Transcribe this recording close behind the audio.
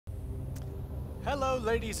Hello,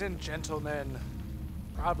 ladies and gentlemen.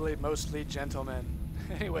 Probably mostly gentlemen.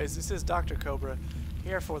 Anyways, this is Dr. Cobra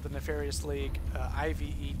here for the Nefarious League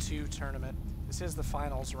IVE2 tournament. This is the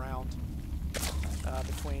finals round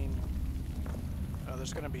between...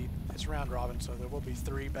 there's going to be... It's round robin, so there will be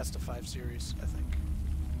 3 best-of-5 series, I think.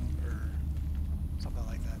 Or something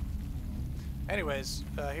like that. Anyways,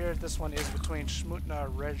 here this one is between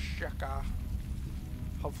SmutnaRzeka.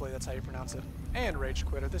 Hopefully that's how you pronounce it. And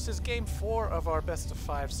Ragequitter. This is game 4 of our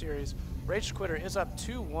best-of-5 series. Ragequitter is up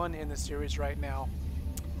 2-1 in the series right now.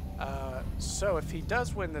 So if he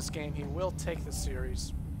does win this game, he will take the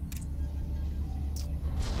series.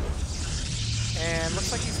 And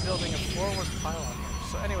looks like he's building a forward pylon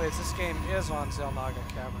here. So anyways, this game is on Zelnaga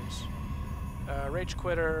Caverns.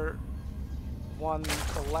 Ragequitter won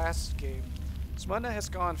the last game. Smutna has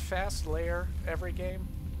gone fast layer every game.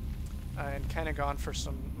 And kind of gone for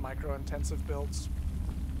some micro-intensive builds.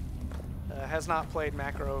 Has not played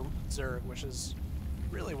macro Zerg, which is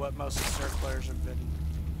really what most Zerg players have been.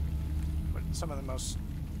 Some of the most,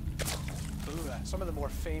 some of the more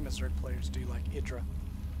famous Zerg players do, like Idra.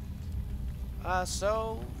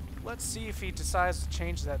 So let's see if he decides to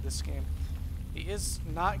change that this game. He is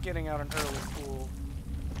not getting out an early pool.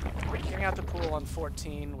 Getting out the pool on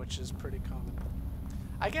 14, which is pretty common.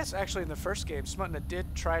 I guess actually in the first game, Smutna did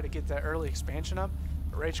try to get that early expansion up,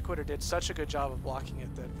 but Ragequitter did such a good job of blocking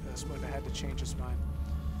it that Smutna had to change his mind.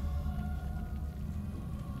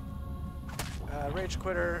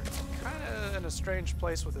 Ragequitter kind of in a strange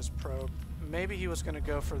place with his probe. Maybe he was going to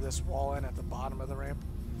go for this wall in at the bottom of the ramp,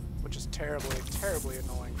 which is terribly, terribly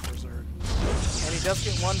annoying for Zerg. And he does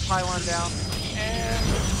get one pylon down, and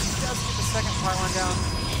he does get the second pylon down.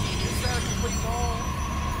 Is that a complete wall?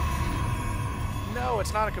 No,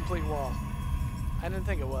 it's not a complete wall. I didn't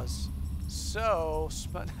think it was. So,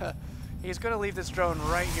 he's going to leave this drone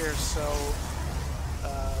right here, so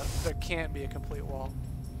there can't be a complete wall.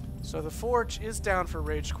 So the forge is down for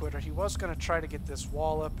Ragequitter. He was going to try to get this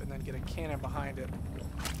wall up and then get a cannon behind it,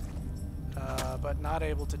 but not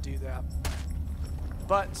able to do that.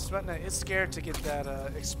 But Smutna is scared to get that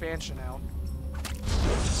expansion out.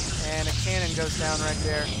 And a cannon goes down right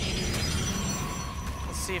there.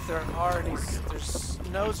 See if there are any. There's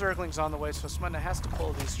no Zerglings on the way, so Smutna has to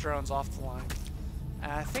pull these drones off the line.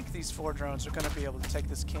 And I think these 4 drones are going to be able to take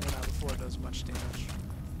this cannon out before it does much damage.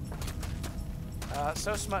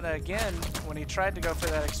 So Smutna again, when he tried to go for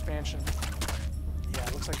that expansion, yeah,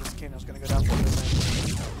 it looks like this cannon was going to go down for the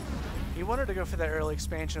thing. He wanted to go for that early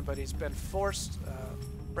expansion, but he's been forced.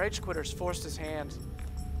 Ragequitter's forced his hand,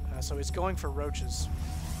 so he's going for roaches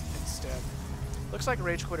instead. Looks like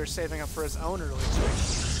Ragequitter's saving up for his own early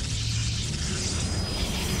expansion.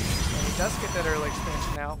 And he does get that early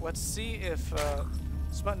expansion out. Let's see if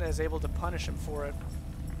Smutna is able to punish him for it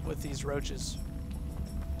with these roaches.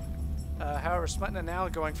 However, Smutna now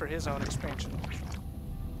going for his own expansion.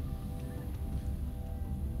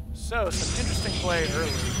 So, some interesting play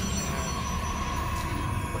early.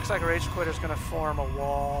 And looks like Ragequitter's going to form a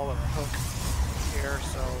wall or a hook here,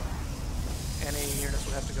 so any units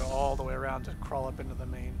would have to go all the way around to crawl up into the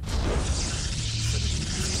main. So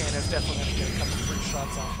this cannon's definitely going to get a couple free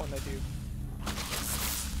shots off when they do.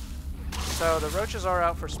 So the roaches are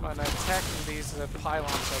out for Smutna, attacking these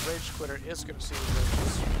pylons, so Ragequitter is going to see the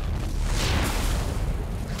roaches.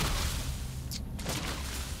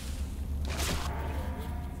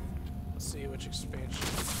 Let's see which expansion.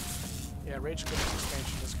 Yeah, Ragecritter's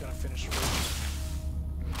expansion is going to finish roaches.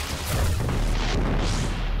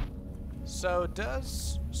 So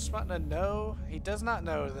does Smutna know? He does not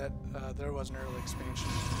know that there was an early expansion.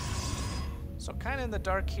 So kind of in the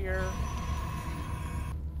dark here.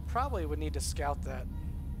 Probably would need to scout that.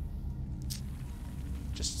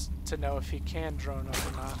 Just to know if he can drone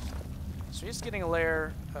up or not. So he's getting a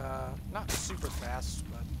layer, not super fast,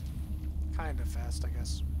 but kind of fast, I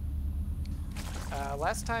guess.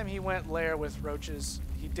 Last time he went layer with roaches,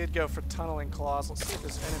 he did go for tunneling claws. Let's see if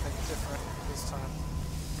there's anything different this time.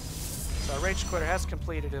 So Ragequitter has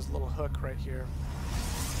completed his little hook right here.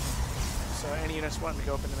 So any units wanting to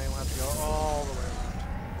go up in the main will have to go all the way around.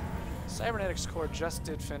 Cybernetics core just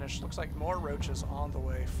did finish. Looks like more roaches on the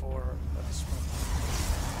way for the Smutna.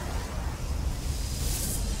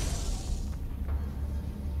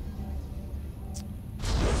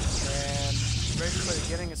 And Ragequitter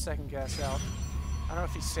getting a second gas out. I don't know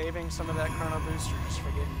if he's saving some of that chrono boost or just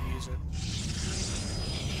forgetting to use it.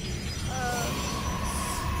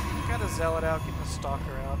 Got a zealot out, getting a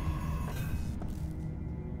stalker out.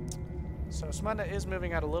 So Smutna is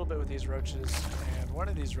moving out a little bit with these roaches, and one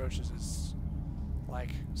of these roaches is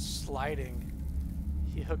like sliding.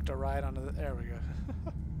 He hooked a ride onto the. There we go.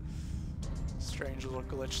 strange little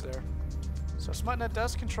glitch there. So Smutna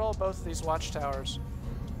does control both of these watchtowers,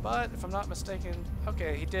 but if I'm not mistaken,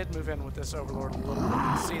 okay, he did move in with this Overlord a little bit. You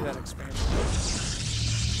can see that expansion.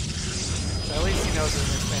 So at least he knows there's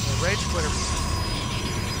an expansion. Ragequitter,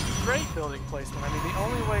 great building placement. I mean, the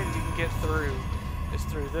only way that you can get through is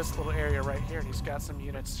through this little area right here, and he's got some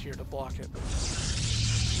units here to block it.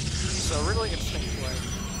 So really interesting play.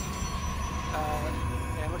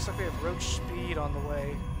 And it looks like we have roach speed on the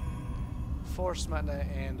way for Smutna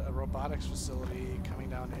and a robotics facility coming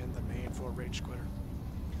down in the main for Ragequitter.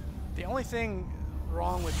 The only thing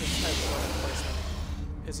wrong with this type of building placement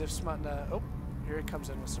is if Smutna... Oh, here he comes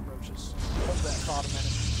in with some roaches. Hold that thought a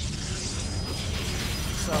minute.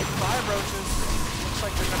 So 5 roaches. Looks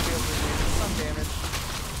like they're going to be able to do some damage.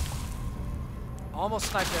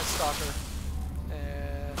 Almost sniped that stalker.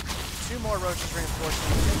 And 2 more roaches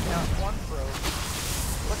reinforcing. Taking out 1 probe.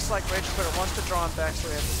 Looks like Ragequitter wants to draw him back, so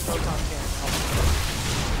we have this photon cannon to help him.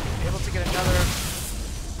 Able to get another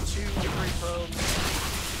 2 or 3 probes.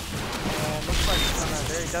 And looks like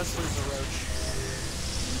there he does lose a roach.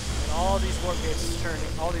 And all these warp gates turning,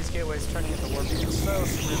 all these gateways turning into warp gates. So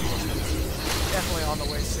some reinforcements definitely on the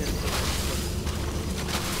way soon.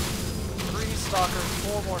 3 stalkers,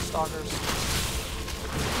 4 more stalkers.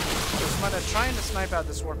 Smutna trying to snipe out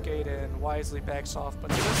this warp gate and wisely backs off,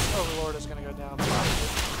 but this Overlord is going to go down probably.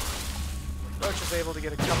 Roach is able to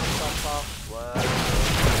get a couple shots off. What?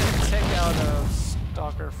 Take out a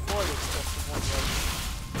stalker for the expense of 1 roach.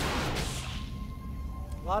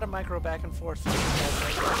 A lot of micro back and forth. No.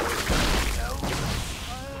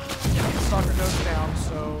 Stalker goes down,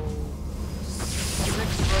 so 6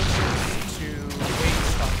 roaches to 8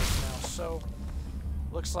 stalkers now. So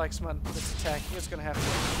looks like Smutna, this attack is going to have to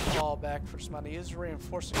fall back for Smutna. He is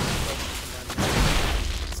reinforcing his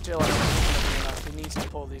roaches. Still, I don't think it's going to be enough. He needs to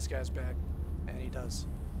pull these guys back, and he does.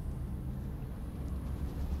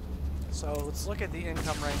 So let's look at the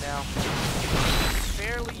income right now.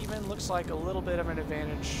 Fairly even, looks like a little bit of an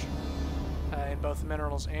advantage in both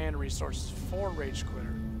minerals and resources for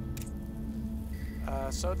Ragequitter.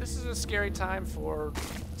 So this is a scary time for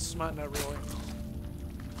Smutna, really.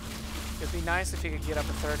 It'd be nice if he could get up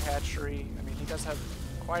a 3rd hatchery. I mean, he does have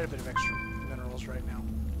quite a bit of extra minerals right now.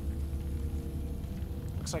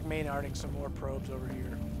 Looks like main arting some more probes over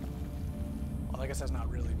here. Well, I guess that's not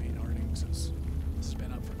really main arting since this has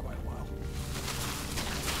been up for quite a while.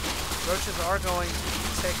 Roaches are going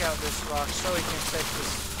to take out this rock so he can take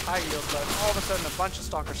this high yield, but all of a sudden a bunch of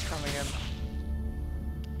stalkers coming in.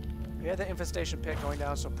 We had the infestation pit going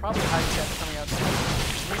down, so probably high tech coming out soon.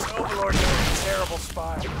 These Overlords are in a terrible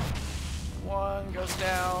spot. 1 goes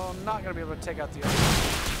down, not going to be able to take out the other.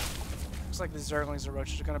 Looks like the Zerglings and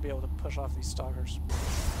Roaches are going to be able to push off these stalkers.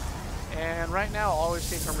 And right now, all we've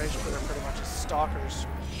seen from Ragequitter pretty much is stalkers.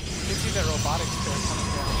 You can see that robotics there coming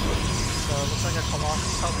down. So it looks like a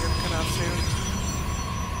Colossus probably going to come out soon.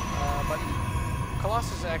 But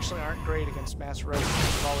Colossus actually aren't great against mass roaches.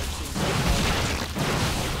 That's all we've seen so far.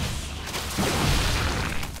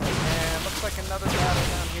 And looks like another battle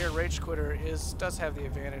down here. Ragequitter does have the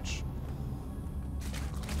advantage.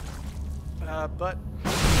 But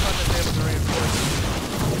Smutna is able to reinforce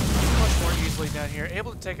much more easily down here.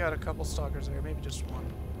 Able to take out a couple stalkers there, maybe just 1.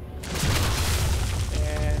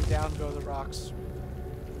 And down go the rocks.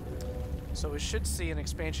 So we should see an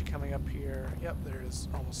expansion coming up here. Yep, there it is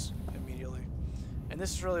almost immediately. And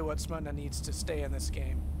this is really what Smutna needs to stay in this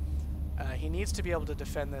game. He needs to be able to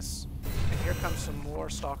defend this. And here comes some more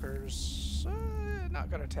stalkers. Not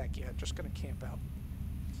going to attack yet, just going to camp out.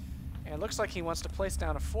 And it looks like he wants to place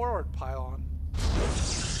down a forward pylon.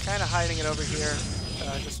 Kind of hiding it over here,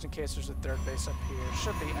 just in case there's a 3rd base up here.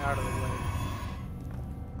 Should be out of the way.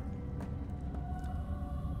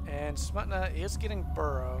 And Smutna is getting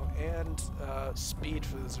burrow and speed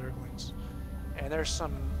for the Zerglings. And there's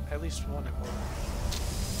at least 1 more.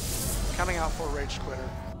 Coming out for Ragequitter.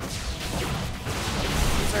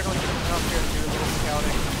 These Zerglings coming up here to do a little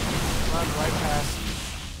scouting. Run right past.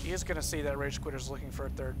 He is going to see that Ragequitter's looking for a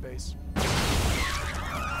 3rd base.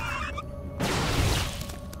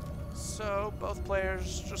 So, both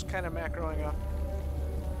players just kind of macroing up.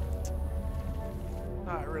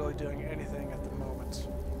 Not really doing anything at the moment.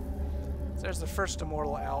 So there's the first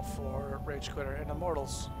Immortal out for Ragequitter, and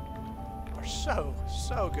Immortals are so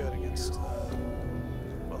good against,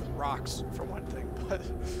 well, rocks for one thing, but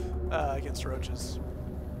against roaches.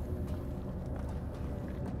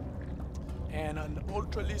 And an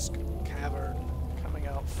Ultralisk Cavern coming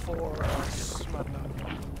out for Smutna.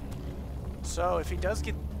 So if he does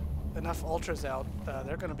get enough ultras out,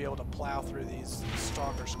 they're going to be able to plow through these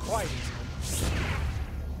stalkers quite easily.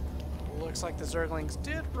 looks like the Zerglings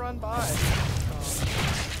did run by. Let's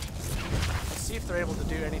see if they're able to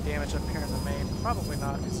do any damage up here in the main. Probably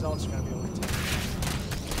not, because Zealots are going to be able to take it.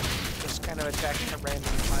 Just kind of attacking a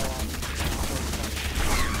random pylon.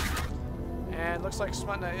 And looks like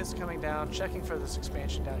Smutna is coming down, checking for this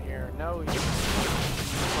expansion down here. No, so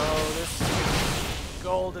this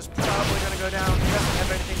gold is probably going to go down. He doesn't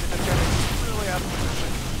have anything to defend it. He's really out of position.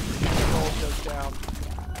 The gold goes down.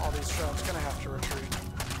 All these shrubs going to have to retreat.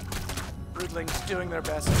 Broodlings doing their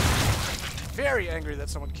best. Very angry that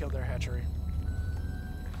someone killed their hatchery.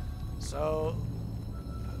 So,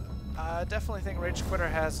 I definitely think Ragequitter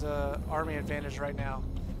has an army advantage right now.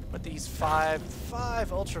 With these five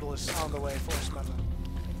Ultralisks on the way for Smutna.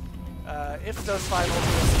 If those 5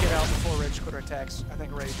 Ultralisks get out before Ragequitter attacks, I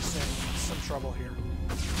think Rage is in some trouble here.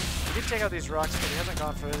 He did take out these rocks, but he hasn't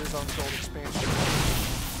gone for his own gold expansion.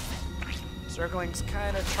 Zergling's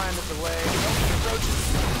kind of trying to delay.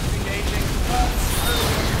 Roaches engaging.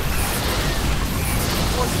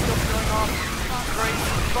 Force field going off. Not great,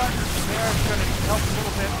 but they're going to help a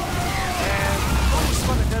little bit. And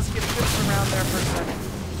Smutna does get a good surround there for a second.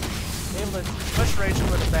 Able to push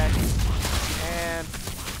Ragequitter back. And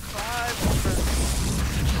 5 Ultras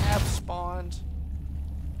have spawned.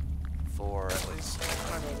 4 at least. I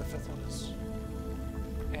don't know where the 5th one is.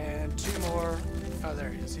 And 2 more. Oh, there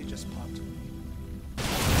he is. He just popped.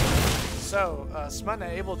 So, Smutna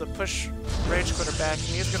able to push Ragequitter back,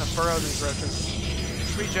 and he's going to burrow these roaches.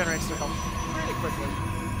 Regenerates their health pretty quickly.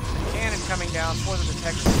 The cannon coming down for the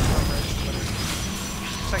detection from Ragequitter.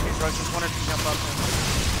 Looks like these roaches wanted to jump up.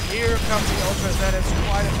 And here come the Ultras. That is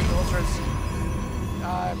quite a few Ultras.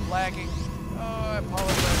 I'm lagging. Oh, I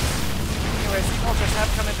apologize. Anyways, the Ultras have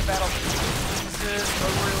come into battle. This is a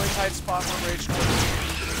really tight spot for Ragequitter.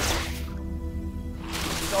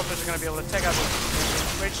 These Ultras are going to be able to take out the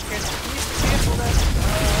Rage needs to cancel that.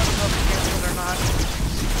 I don't know if he canceled or not.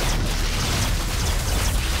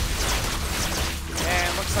 And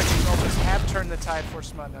looks like these Ultras have turned the tide for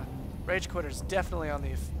Smutna. Ragequitter's definitely on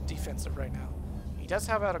the defensive right now. He does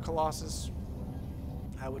have out a Colossus,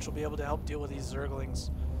 which will be able to help deal with these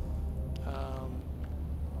Zerglings.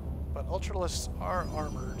 But Ultralisks are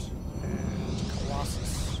armored, and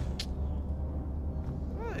Colossus,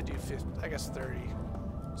 well, they do 50, I guess 30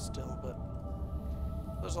 still, but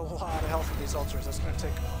there's a lot of health in these Ultras. That's going to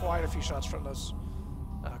take quite a few shots from those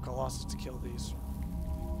Colossus to kill these.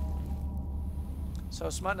 So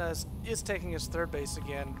Smutna is taking his 3rd base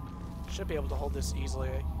again. Should be able to hold this easily.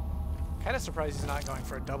 Kind of surprised he's not going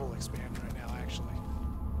for a double expand right now, actually.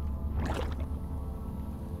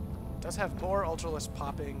 Does have more Ultralisks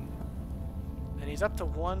popping. And he's up to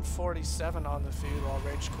 147 on the food, while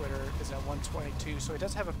Ragequitter is at 122. So he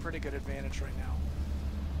does have a pretty good advantage right now.